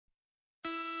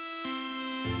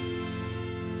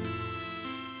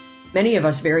Many of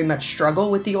us very much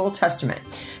struggle with the Old Testament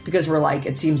because we're like,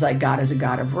 it seems like God is a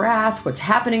God of wrath. What's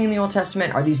happening in the Old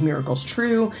Testament? Are these miracles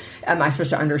true? Am I supposed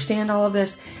to understand all of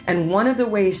this? And one of the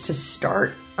ways to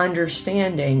start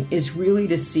understanding is really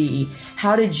to see,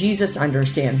 how did Jesus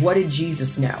understand? What did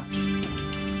Jesus know?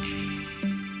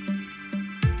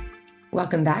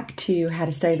 Welcome back to How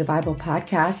to Study the Bible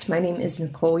podcast. My name is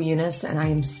Nicole Eunice, and I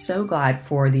am so glad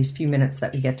for these few minutes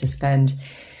that we get to spend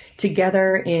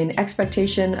together in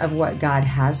expectation of what God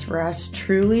has for us.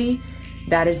 Truly,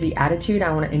 that is the attitude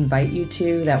I want to invite you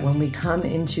to, that when we come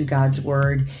into God's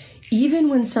Word, even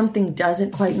when something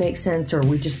doesn't quite make sense or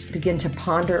we just begin to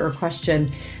ponder or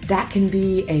question, that can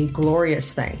be a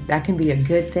glorious thing. That can be a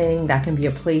good thing. That can be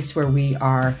a place where we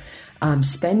are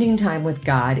spending time with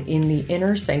God in the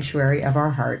inner sanctuary of our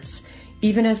hearts,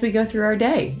 even as we go through our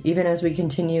day, even as we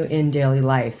continue in daily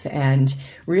life. And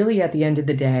really, at the end of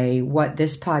the day, what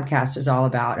this podcast is all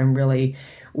about, and really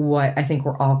what I think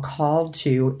we're all called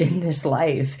to in this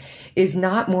life, is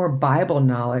not more Bible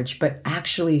knowledge, but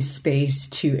actually space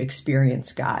to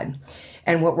experience God.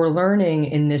 And what we're learning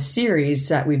in this series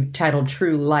that we've titled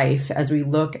True Life, as we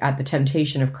look at the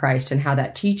temptation of Christ and how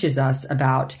that teaches us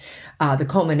about the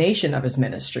culmination of his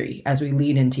ministry as we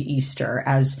lead into Easter,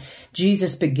 as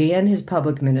Jesus began his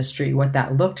public ministry, what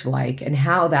that looked like, and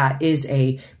how that is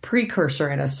a precursor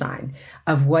and a sign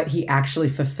of what he actually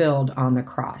fulfilled on the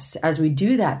cross. As we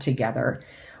do that together,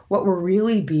 what we're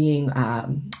really being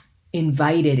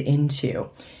invited into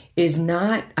is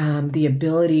not the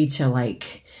ability to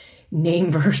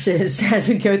name verses as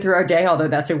we go through our day, although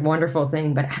that's a wonderful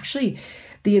thing, but actually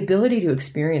the ability to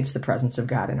experience the presence of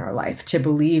God in our life, to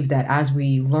believe that as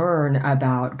we learn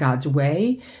about God's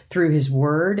way through his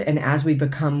word, and as we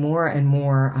become more and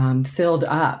more filled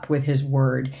up with his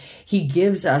word, he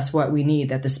gives us what we need,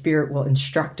 that the Spirit will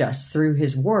instruct us through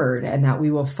his word, and that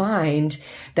we will find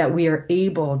that we are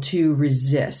able to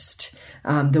resist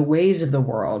the ways of the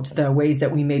world, the ways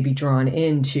that we may be drawn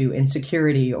into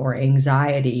insecurity or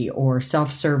anxiety or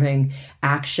self-serving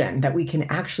action, that we can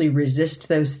actually resist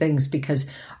those things because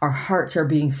our hearts are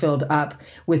being filled up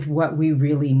with what we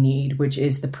really need, which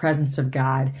is the presence of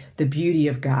God, the beauty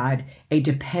of God, a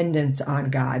dependence on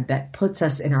God that puts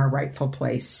us in our rightful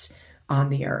place on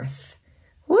the earth.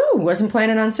 Woo, wasn't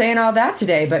planning on saying all that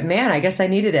today, but man, I guess I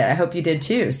needed it. I hope you did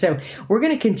too. So we're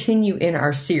going to continue in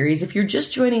our series. If you're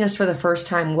just joining us for the first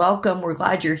time, welcome. We're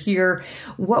glad you're here.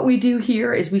 What we do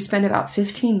here is we spend about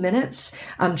 15 minutes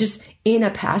just in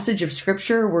a passage of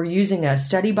scripture. We're using a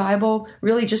study Bible,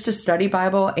 really just a study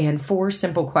Bible, and 4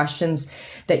 simple questions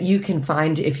that you can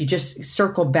find if you just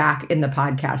circle back in the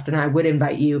podcast. And I would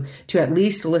invite you to at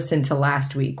least listen to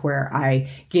last week, where I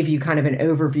give you kind of an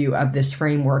overview of this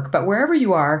framework. But wherever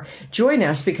you are, join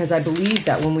us, because I believe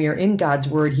that when we are in God's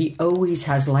word, he always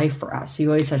has life for us. He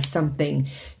always has something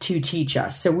to teach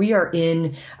us. So we are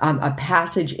in a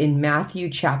passage in Matthew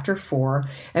chapter 4,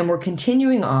 and we're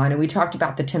continuing on, and we talked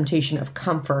about the temptation of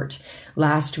comfort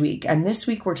last week. And this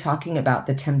week we're talking about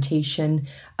the temptation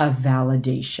of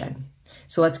validation.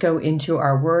 So let's go into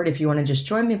our word. If you want to just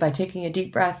join me by taking a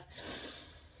deep breath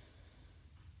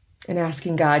and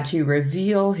asking God to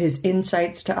reveal his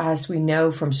insights to us. We know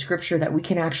from scripture that we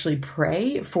can actually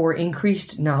pray for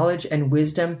increased knowledge and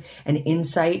wisdom and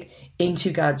insight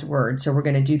into God's word. So we're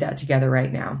going to do that together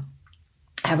right now.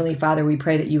 Heavenly Father, we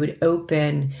pray that you would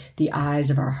open the eyes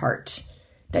of our heart,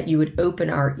 that you would open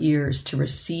our ears to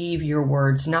receive your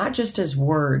words, not just as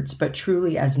words, but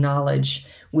truly as knowledge,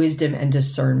 wisdom, and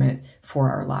discernment for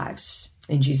our lives.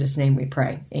 In Jesus' name we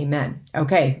pray. Amen.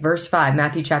 Okay, verse 5,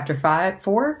 Matthew chapter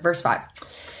 4, verse 5.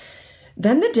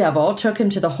 Then the devil took him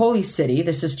to the holy city.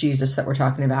 This is Jesus that we're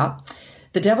talking about.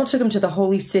 The devil took him to the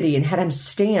holy city and had him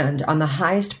stand on the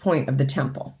highest point of the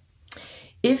temple.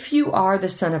 If you are the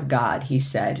Son of God, he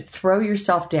said, throw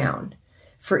yourself down,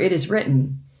 for it is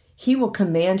written, he will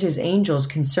command his angels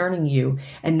concerning you,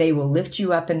 and they will lift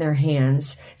you up in their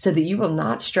hands, so that you will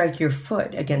not strike your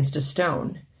foot against a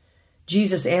stone.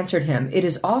 Jesus answered him, it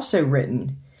is also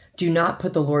written, do not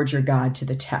put the Lord your God to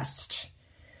the test.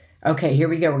 Okay, here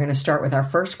we go. We're going to start with our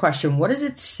first question. What does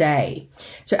it say?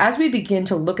 So as we begin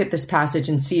to look at this passage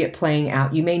and see it playing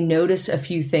out, you may notice a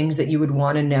few things that you would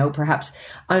want to know. Perhaps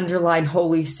underline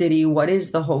holy city. What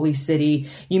is the holy city?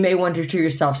 You may wonder to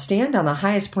yourself, stand on the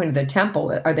highest point of the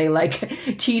temple. Are they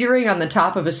like teetering on the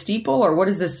top of a steeple? Or what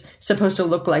is this supposed to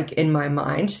look like in my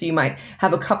mind? So you might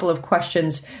have a couple of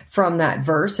questions from that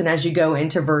verse. And as you go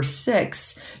into verse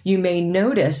 6, you may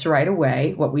notice right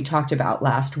away what we talked about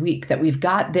last week, that we've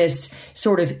got this this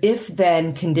sort of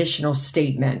if-then conditional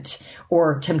statement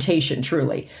or temptation,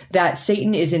 truly, that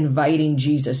Satan is inviting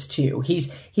Jesus to.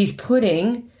 He's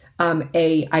putting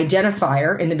a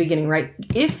identifier in the beginning, right?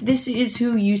 If this is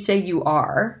who you say you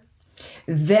are,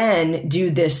 then do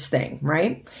this thing,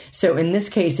 right? So in this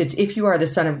case, it's if you are the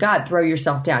Son of God, throw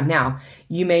yourself down. Now,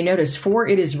 you may notice, for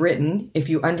it is written, if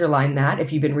you underline that,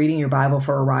 if you've been reading your Bible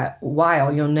for a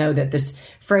while, you'll know that this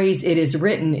phrase, it is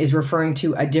written, is referring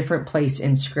to a different place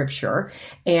in Scripture.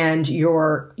 And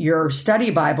your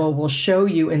study Bible will show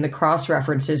you in the cross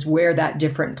references where that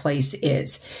different place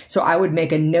is. So I would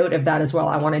make a note of that as well.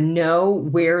 I want to know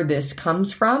where this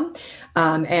comes from.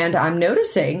 And I'm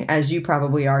noticing, as you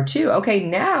probably are too, okay,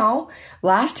 now,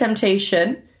 last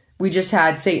temptation, we just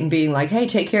had Satan being like, hey,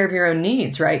 take care of your own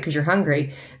needs, right? Because you're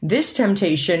hungry. This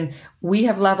temptation, we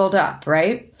have leveled up,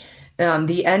 right?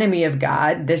 The enemy of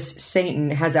God, this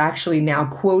Satan, has actually now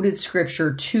quoted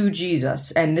Scripture to Jesus.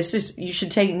 And this is, you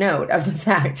should take note of the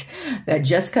fact that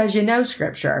just because you know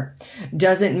Scripture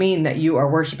doesn't mean that you are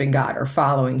worshiping God or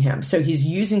following him. So he's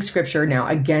using Scripture now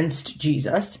against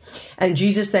Jesus. And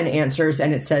Jesus then answers,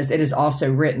 and it says, it is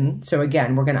also written. So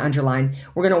again, we're going to underline,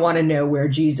 we're going to want to know where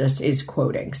Jesus is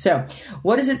quoting. So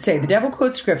what does it say? The devil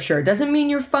quotes Scripture. It doesn't mean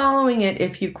you're following it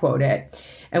if you quote it.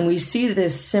 And we see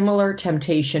this similar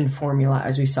temptation formula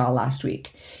as we saw last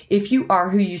week. If you are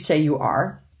who you say you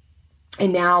are,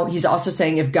 and now he's also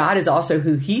saying if God is also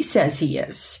who he says he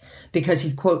is, because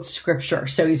he quotes Scripture.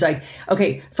 So he's like,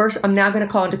 okay, first I'm now going to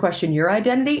call into question your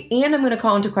identity, and I'm going to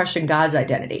call into question God's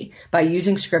identity by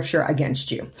using Scripture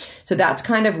against you. So that's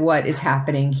kind of what is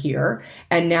happening here.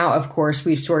 And now, of course,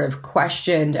 we've sort of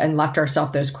questioned and left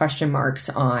ourselves those question marks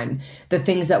on the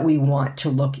things that we want to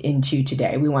look into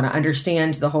today. We want to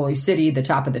understand the holy city, the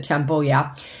top of the temple.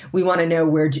 Yeah. We want to know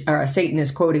where Satan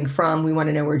is quoting from. We want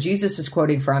to know where Jesus is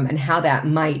quoting from and how that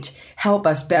might help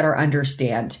us better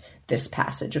understand this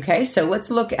passage. Okay, so let's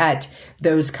look at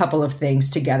those couple of things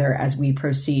together as we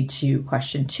proceed to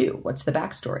question 2. What's the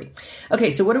backstory? Okay,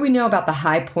 so what do we know about the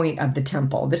high point of the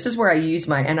temple? This is where I use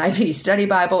my NIV study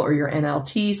Bible or your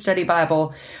NLT study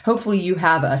Bible. Hopefully you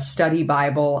have a study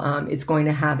Bible. It's going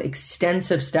to have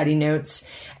extensive study notes,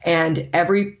 and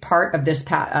every part of this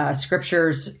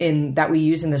scriptures that we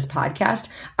use in this podcast,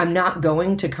 I'm not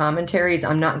going to commentaries.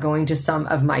 I'm not going to some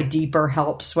of my deeper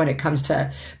helps when it comes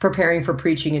to preparing for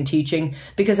preaching and teaching,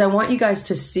 because I want you guys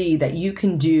to see that you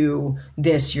can do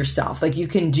this yourself. Like, you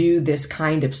can do this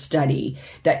kind of study,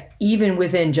 that even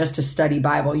within just a study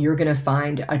Bible, you're going to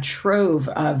find a trove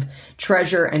of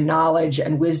treasure and knowledge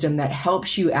and wisdom that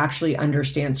helps you actually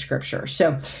understand Scripture.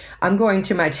 So I'm going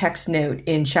to my text note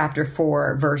in chapter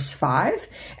 4, verse 5,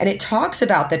 and it talks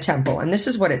about the temple. And this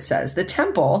is what it says. The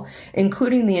temple,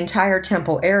 including the entire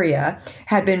temple area,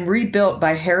 had been rebuilt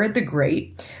by Herod the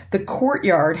Great. The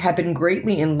courtyard had been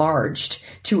greatly enlarged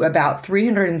to about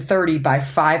 330 by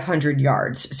 500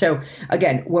 yards. So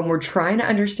again, when we're trying to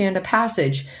understand a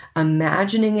passage,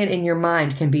 imagining it in your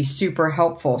mind can be super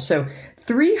helpful. So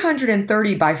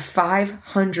 330 by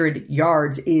 500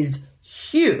 yards is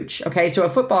huge. Okay, so a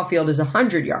football field is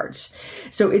 100 yards.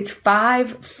 So it's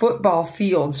 5 football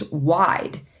fields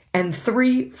wide and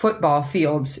 3 football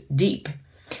fields deep.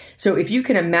 So if you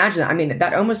can imagine that, I mean,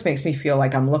 that almost makes me feel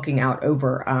like I'm looking out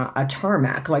over a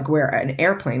tarmac, like where an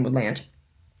airplane would land.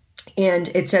 And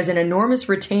it says an enormous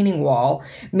retaining wall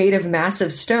made of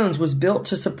massive stones was built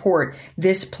to support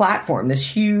this platform, this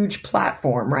huge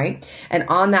platform, right? And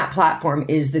on that platform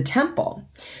is the temple.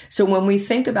 So when we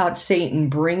think about Satan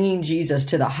bringing Jesus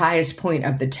to the highest point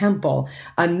of the temple,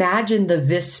 imagine the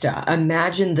vista,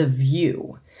 imagine the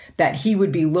view that he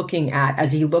would be looking at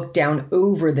as he looked down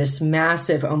over this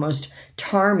massive, almost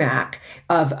tarmac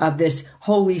of this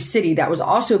holy city that was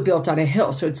also built on a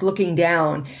hill. So it's looking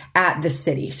down at the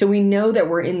city. So we know that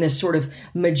we're in this sort of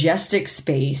majestic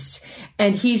space.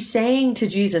 And he's saying to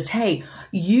Jesus, hey,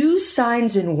 use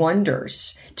signs and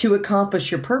wonders to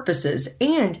accomplish your purposes.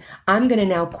 And I'm going to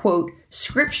now quote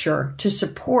Scripture to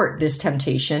support this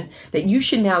temptation, that you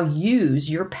should now use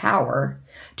your power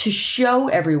to show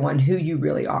everyone who you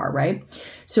really are, right?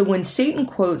 So when Satan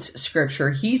quotes Scripture,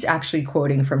 he's actually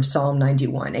quoting from Psalm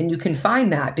 91. And you can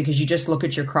find that because you just look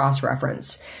at your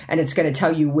cross-reference, and it's going to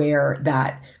tell you where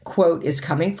that quote is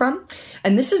coming from.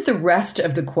 And this is the rest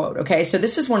of the quote, okay? So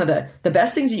this is one of the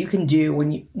best things that you can do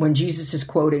when Jesus is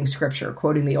quoting Scripture,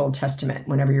 quoting the Old Testament,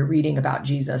 whenever you're reading about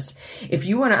Jesus. If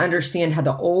you want to understand how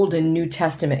the Old and New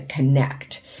Testament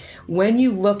connect, when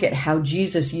you look at how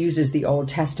Jesus uses the Old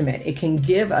Testament, it can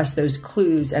give us those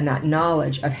clues and that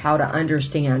knowledge of how to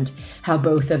understand how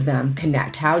both of them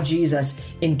connect, how Jesus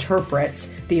interprets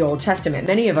the Old Testament.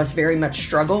 Many of us very much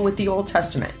struggle with the Old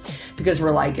Testament. because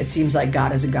we're like, it seems like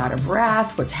God is a God of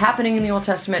wrath. What's happening in the Old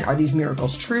Testament? Are these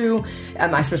miracles true?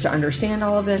 Am I supposed to understand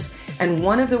all of this? And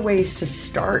one of the ways to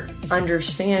start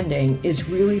understanding is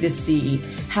really to see,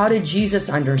 how did Jesus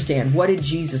understand? What did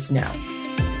Jesus know?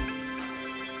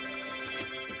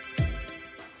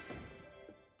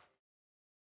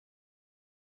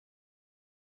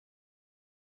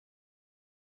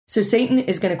 So Satan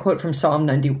is going to quote from Psalm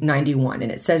 91, and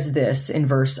it says this in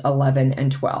verse 11 and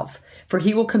 12. For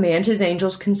he will command his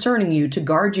angels concerning you to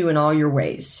guard you in all your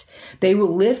ways. They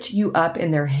will lift you up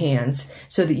in their hands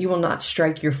so that you will not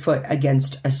strike your foot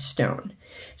against a stone.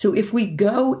 So if we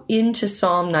go into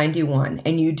Psalm 91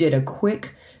 and you did a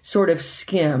quick sort of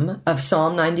skim of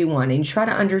Psalm 91 and you try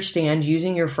to understand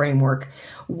using your framework,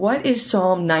 what is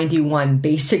Psalm 91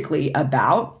 basically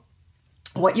about?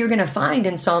 What you're going to find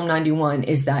in Psalm 91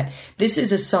 is that this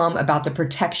is a psalm about the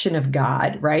protection of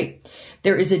God, right?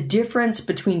 There is a difference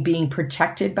between being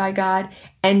protected by God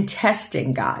and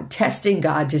testing God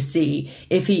to see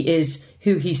if he is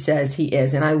who he says he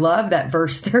is. And I love that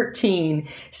verse 13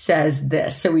 says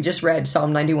this. So we just read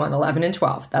Psalm 91, 11 and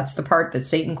 12. That's the part that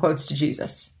Satan quotes to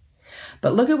Jesus.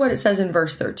 But look at what it says in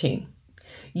verse 13.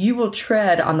 You will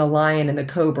tread on the lion and the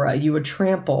cobra. You will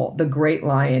trample the great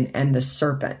lion and the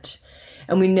serpent.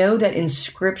 And we know that in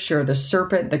Scripture, the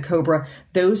serpent, the cobra,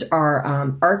 those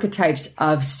are archetypes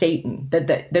of Satan.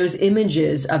 That those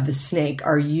images of the snake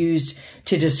are used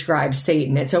to describe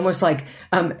Satan. It's almost like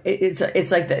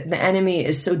it's like the enemy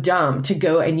is so dumb to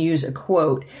go and use a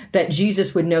quote that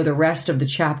Jesus would know the rest of the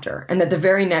chapter, and that the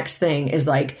very next thing is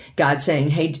like God saying,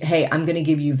 "Hey, I'm going to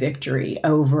give you victory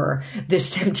over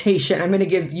this temptation. I'm going to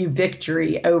give you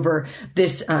victory over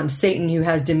this Satan who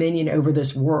has dominion over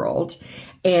this world."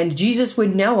 And Jesus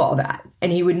would know all that.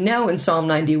 And he would know in Psalm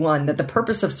 91 that the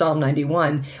purpose of Psalm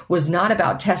 91 was not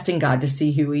about testing God to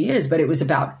see who he is, but it was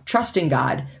about trusting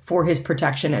God for his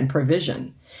protection and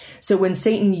provision. So when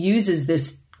Satan uses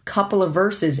this couple of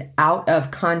verses out of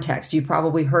context, you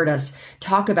probably heard us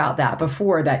talk about that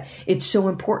before, that it's so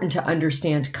important to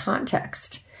understand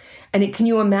context. And can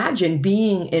you imagine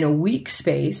being in a weak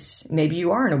space? Maybe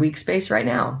you are in a weak space right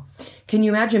now. Can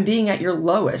you imagine being at your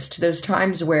lowest, those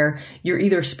times where you're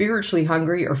either spiritually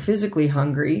hungry or physically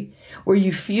hungry, where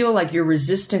you feel like your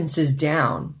resistance is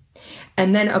down,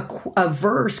 and then a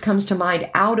verse comes to mind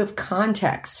out of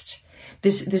context,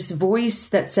 this voice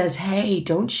that says, hey,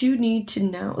 don't you need to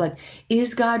know, like,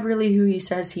 is God really who he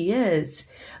says he is?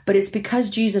 But it's because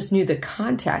Jesus knew the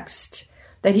context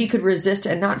that he could resist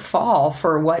and not fall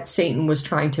for what Satan was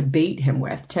trying to bait him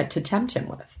with, to tempt him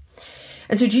with.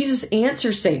 And so Jesus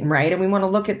answers Satan, right? And we want to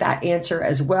look at that answer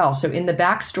as well. So in the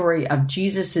backstory of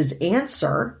Jesus's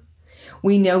answer,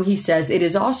 we know he says, it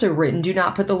is also written, do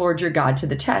not put the Lord your God to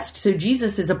the test. So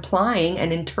Jesus is applying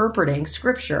and interpreting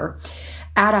Scripture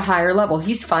at a higher level.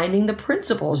 He's finding the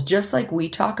principles just like we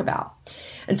talk about.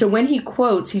 And so when he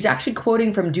quotes, he's actually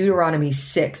quoting from Deuteronomy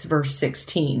 6, verse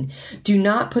 16. Do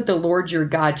not put the Lord your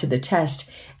God to the test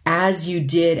as you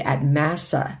did at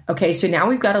Massah. Okay, so now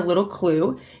we've got a little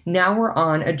clue. Now we're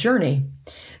on a journey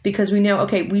because we know,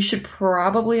 okay, we should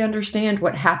probably understand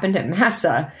what happened at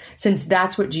Massah since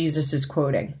that's what Jesus is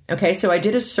quoting. Okay, so I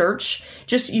did a search.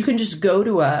 You can just go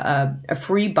to a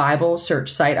free Bible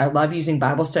search site. I love using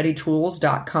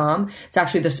BibleStudyTools.com. It's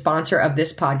actually the sponsor of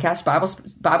this podcast,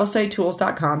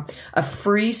 BibleStudyTools.com, a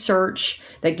free search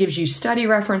that gives you study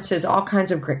references, all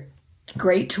kinds of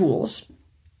great tools.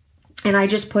 And I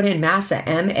just put in Massah,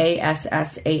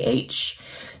 M-A-S-S-A-H,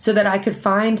 so that I could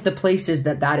find the places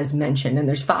that is mentioned. And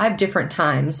there's 5 different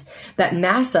times that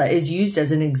Massah is used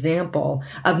as an example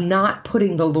of not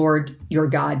putting the Lord your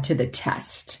God to the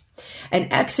test. And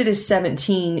Exodus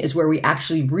 17 is where we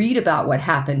actually read about what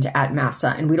happened at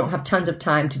Massah. And we don't have tons of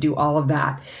time to do all of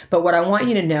that. But what I want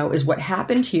you to know is what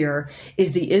happened here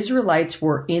is the Israelites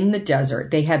were in the desert.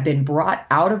 They had been brought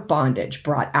out of bondage,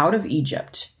 brought out of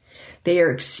Egypt. They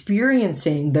are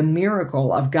experiencing the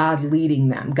miracle of God leading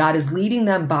them. God is leading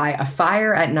them by a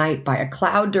fire at night, by a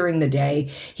cloud during the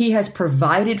day. He has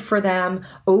provided for them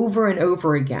over and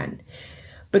over again.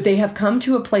 But they have come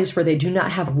to a place where they do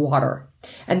not have water.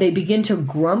 And they begin to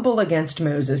grumble against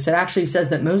Moses. It actually says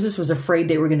that Moses was afraid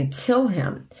they were going to kill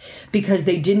him because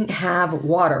they didn't have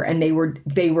water. And they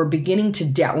were beginning to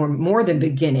doubt, or more than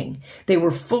beginning. They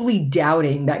were fully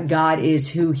doubting that God is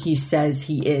who he says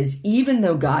he is, even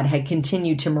though God had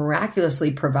continued to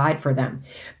miraculously provide for them,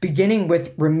 beginning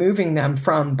with removing them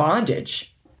from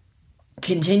bondage.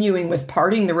 Continuing with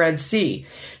parting the Red Sea,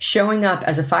 showing up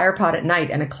as a fire pot at night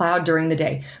and a cloud during the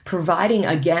day, providing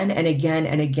again and again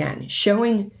and again,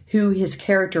 showing who his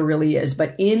character really is.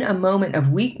 But in a moment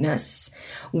of weakness,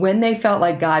 when they felt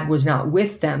like God was not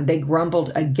with them, they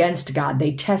grumbled against God.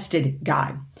 They tested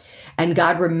God. And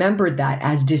God remembered that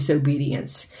as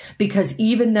disobedience, because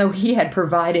even though he had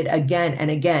provided again and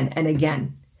again and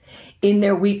again, in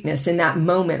their weakness, in that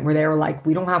moment where they were like,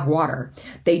 we don't have water,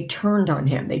 they turned on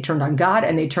him. They turned on God,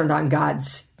 and they turned on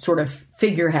God's sort of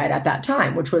figurehead at that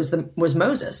time, which was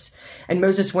Moses. And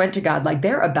Moses went to God like,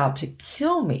 they're about to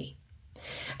kill me.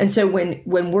 And so when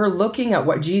we're looking at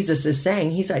what Jesus is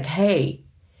saying, he's like, hey,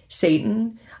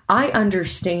 Satan, I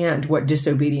understand what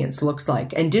disobedience looks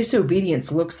like. And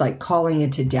disobedience looks like calling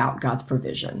into doubt God's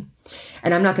provision.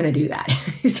 And I'm not going to do that.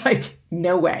 He's like,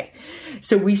 no way.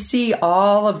 So we see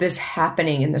all of this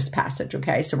happening in this passage.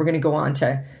 Okay. So we're going to go on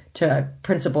to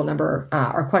principle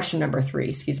or question number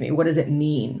 3, What does it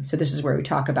mean? So this is where we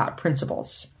talk about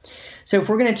principles. So if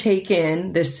we're going to take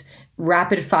in this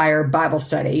rapid fire Bible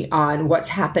study on what's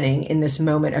happening in this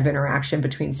moment of interaction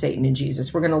between Satan and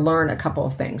Jesus, we're going to learn a couple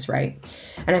of things, right?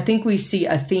 And I think we see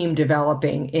a theme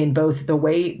developing in both the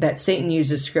way that Satan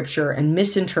uses scripture and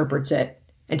misinterprets it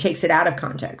and takes it out of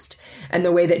context, and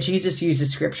the way that Jesus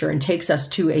uses scripture and takes us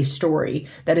to a story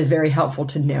that is very helpful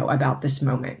to know about this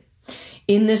moment.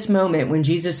 In this moment, when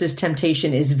Jesus'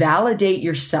 temptation is validate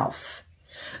yourself,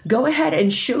 go ahead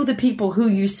and show the people who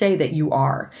you say that you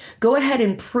are. Go ahead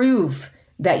and prove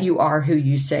that you are who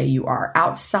you say you are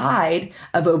outside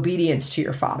of obedience to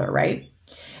your Father, right?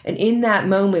 And in that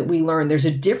moment, we learn there's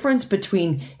a difference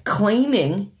between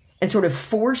claiming and sort of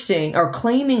forcing or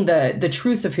claiming the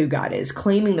truth of who God is,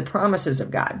 claiming the promises of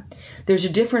God. There's a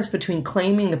difference between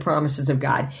claiming the promises of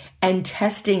God and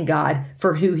testing God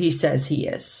for who he says he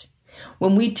is.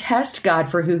 When we test God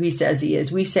for who he says he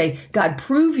is, we say, God,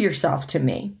 prove yourself to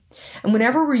me. And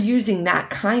whenever we're using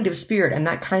that kind of spirit and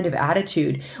that kind of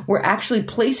attitude, we're actually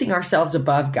placing ourselves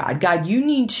above God. God, you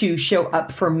need to show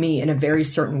up for me in a very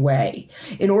certain way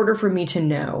in order for me to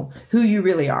know who you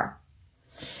really are.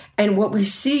 And what we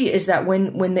see is that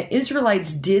when the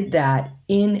Israelites did that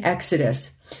in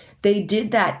Exodus, they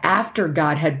did that after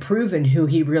God had proven who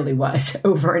he really was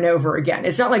over and over again.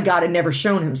 It's not like God had never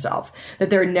shown himself, that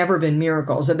there had never been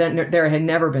miracles, that there had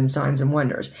never been signs and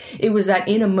wonders. It was that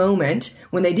in a moment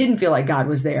when they didn't feel like God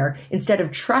was there, instead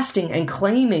of trusting and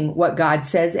claiming what God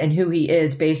says and who he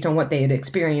is based on what they had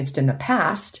experienced in the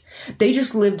past, they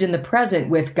just lived in the present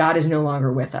with God is no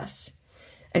longer with us.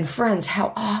 And friends,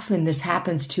 how often this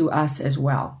happens to us as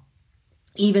well.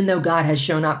 Even though God has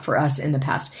shown up for us in the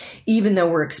past, even though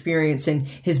we're experiencing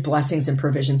his blessings and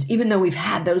provisions, even though we've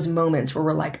had those moments where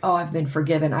we're like, oh, I've been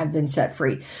forgiven, I've been set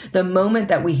free. The moment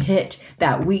that we hit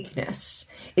that weakness,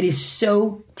 it is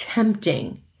so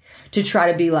tempting to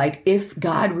try to be like, if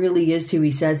God really is who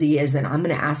he says he is, then I'm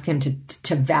going to ask him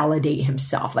to validate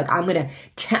himself. Like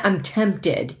I'm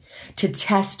tempted to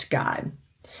test God.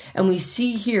 And we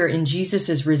see here in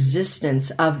Jesus's resistance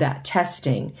of that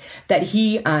testing, that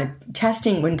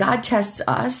when God tests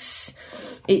us,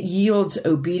 it yields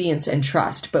obedience and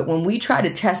trust. But when we try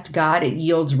to test God, it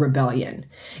yields rebellion.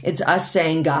 It's us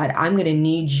saying, God, I'm going to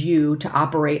need you to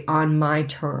operate on my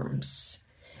terms.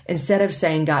 Instead of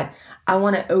saying, God, I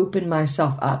want to open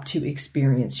myself up to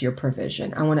experience your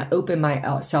provision. I want to open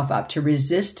myself up to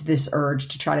resist this urge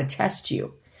to try to test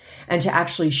you. And to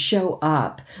actually show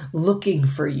up looking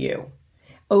for you,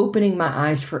 opening my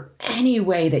eyes for any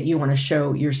way that you want to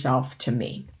show yourself to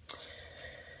me.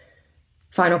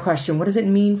 Final question, what does it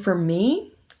mean for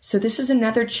me? So this is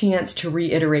another chance to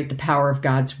reiterate the power of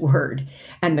God's word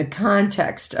and the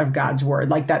context of God's word,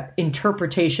 like that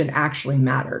interpretation actually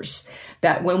matters.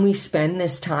 That when we spend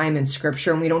this time in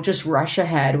scripture and we don't just rush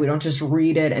ahead, we don't just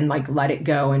read it and like let it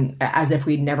go and as if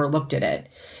we'd never looked at it.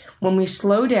 When we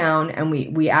slow down and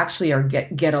we actually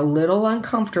get a little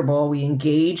uncomfortable, we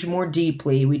engage more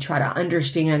deeply, we try to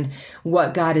understand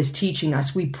what God is teaching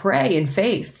us, we pray in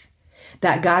faith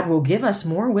that God will give us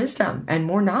more wisdom and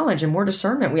more knowledge and more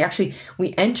discernment.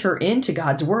 We enter into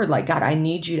God's word like, God, I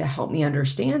need you to help me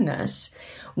understand this.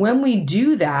 When we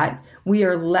do that, we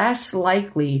are less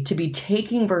likely to be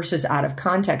taking verses out of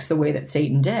context the way that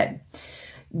Satan did.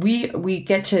 We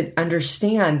get to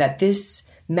understand that this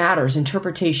matters.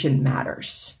 Interpretation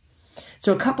matters.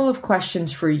 So a couple of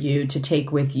questions for you to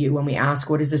take with you when we ask,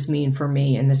 what does this mean for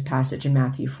me in this passage in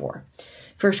Matthew 4?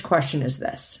 First question is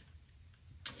this.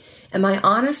 Am I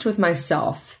honest with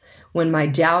myself when my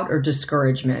doubt or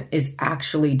discouragement is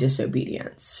actually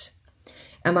disobedience?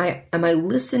 Am I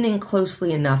listening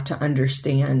closely enough to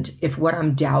understand if what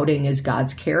I'm doubting is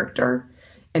God's character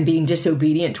and being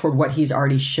disobedient toward what he's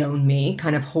already shown me,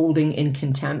 kind of holding in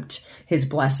contempt his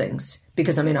blessings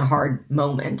because I'm in a hard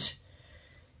moment?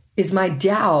 Is my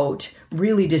doubt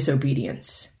really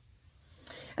disobedience?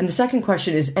 And the second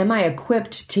question is, am I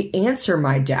equipped to answer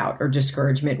my doubt or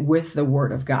discouragement with the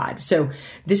word of God? So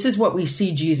this is what we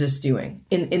see Jesus doing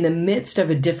in the midst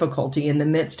of a difficulty, in the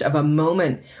midst of a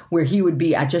moment where he would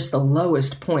be at just the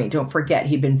lowest point. Don't forget,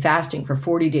 he'd been fasting for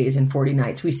 40 days and 40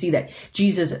 nights. We see that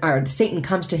Satan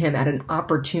comes to him at an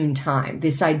opportune time.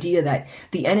 This idea that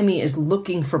the enemy is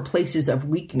looking for places of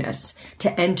weakness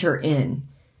to enter in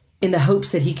the hopes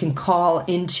that he can call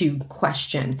into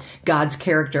question God's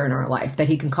character in our life, that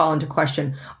he can call into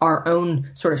question our own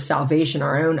sort of salvation,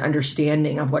 our own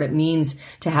understanding of what it means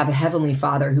to have a heavenly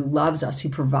Father who loves us, who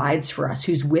provides for us,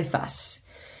 who's with us.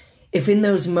 If in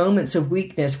those moments of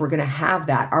weakness we're going to have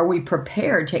that, are we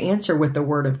prepared to answer with the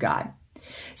word of God?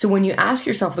 So when you ask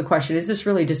yourself the question, is this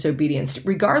really disobedience?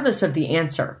 Regardless of the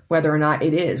answer, whether or not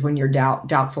it is when you're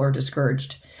doubtful or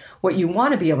discouraged, what you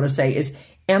want to be able to say is,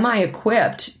 am I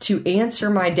equipped to answer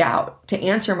my doubt, to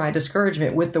answer my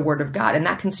discouragement with the word of God? And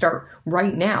that can start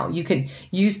right now. You can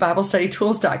use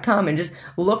BibleStudyTools.com and just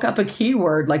look up a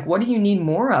keyword like, what do you need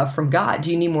more of from God?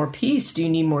 Do you need more peace? Do you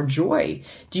need more joy?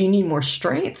 Do you need more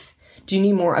strength? Do you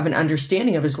need more of an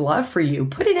understanding of his love for you?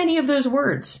 Put in any of those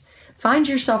words. Find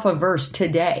yourself a verse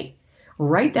today.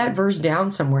 Write that verse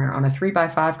down somewhere on a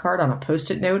 3x5 card, on a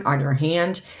Post-it note, on your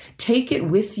hand. Take it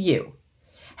with you.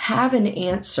 Have an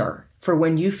answer for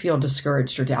when you feel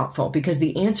discouraged or doubtful, because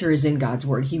the answer is in God's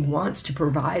word. He wants to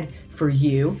provide for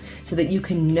you so that you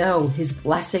can know his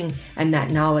blessing and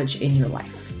that knowledge in your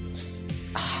life.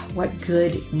 What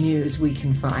good news we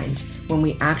can find when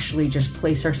we actually just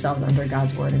place ourselves under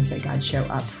God's word and say, God, show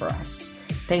up for us.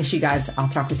 Thanks, you guys. I'll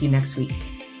talk with you next week.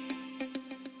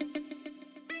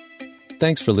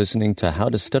 Thanks for listening to How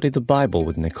to Study the Bible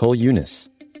with Nicole Unice,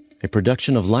 a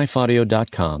production of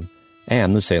lifeaudio.com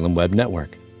and the Salem Web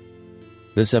Network.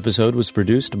 This episode was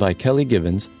produced by Kelly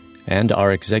Gibbons and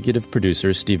our executive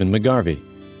producer, Stephen McGarvey,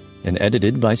 and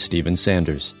edited by Stephen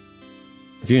Sanders.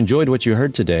 If you enjoyed what you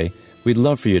heard today, we'd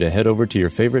love for you to head over to your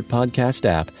favorite podcast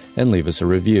app and leave us a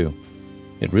review.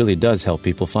 It really does help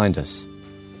people find us.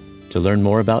 To learn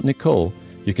more about Nicole,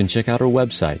 you can check out her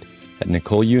website at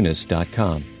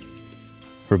NicoleUnice.com.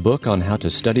 Her book on how to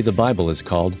study the Bible is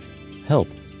called Help,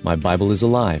 My Bible is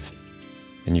Alive.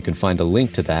 And you can find a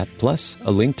link to that, plus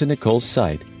a link to Nicole's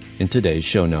site, in today's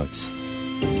show notes.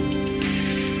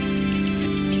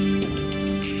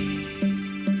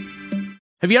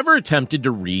 Have you ever attempted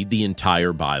to read the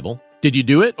entire Bible? Did you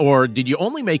do it, or did you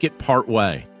only make it part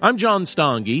way? I'm John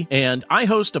Stange, and I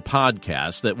host a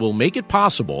podcast that will make it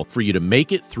possible for you to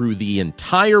make it through the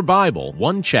entire Bible,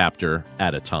 one chapter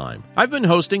at a time. I've been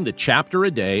hosting the Chapter a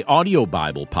Day audio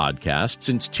Bible podcast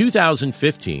since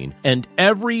 2015, and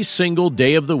every single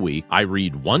day of the week, I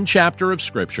read one chapter of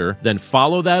Scripture, then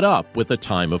follow that up with a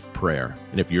time of prayer.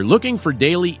 And if you're looking for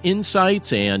daily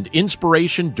insights and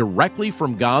inspiration directly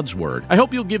from God's Word, I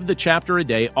hope you'll give the Chapter a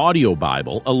Day audio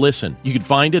Bible a listen. You can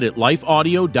find it at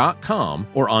lifeaudio.com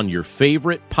or on your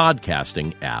favorite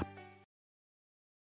podcasting app.